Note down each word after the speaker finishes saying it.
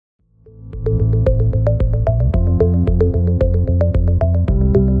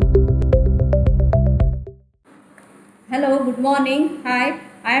morning. Hi,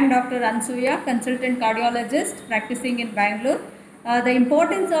 I am Dr. Anusuya, consultant cardiologist practicing in Bangalore. The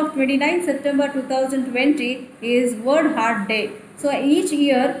importance of 29 September 2020 is World Heart Day. So each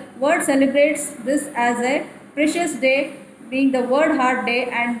year, World celebrates this as a precious day, being the World Heart Day,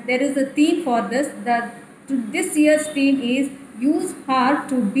 and there is a theme for this. This year's theme is Use Heart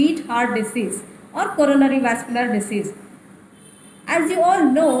to Beat Heart Disease or Coronary Vascular Disease. As you all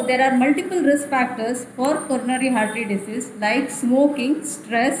know, there are multiple risk factors for coronary artery disease like smoking,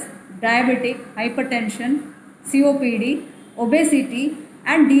 stress, diabetic, hypertension, COPD, obesity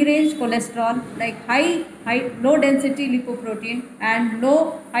and deranged cholesterol like low density lipoprotein and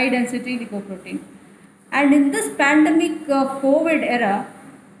low high density lipoprotein. And in this pandemic COVID era,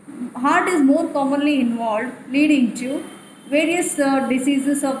 heart is more commonly involved, leading to various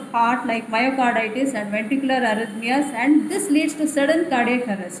diseases of heart like myocarditis and ventricular arrhythmias, and this leads to sudden cardiac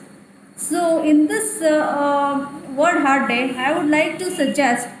arrest. So in this World Heart Day, I would like to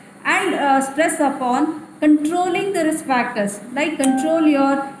suggest and stress upon controlling the risk factors like control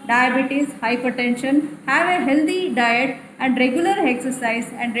your diabetes, hypertension, have a healthy diet and regular exercise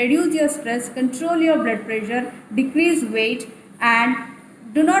and reduce your stress, control your blood pressure, decrease weight, and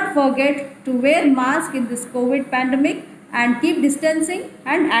do not forget to wear mask in this COVID pandemic and keep distancing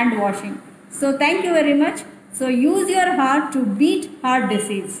and hand washing. So thank you very much. So use your heart to beat heart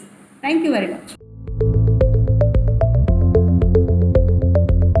disease. Thank you very much.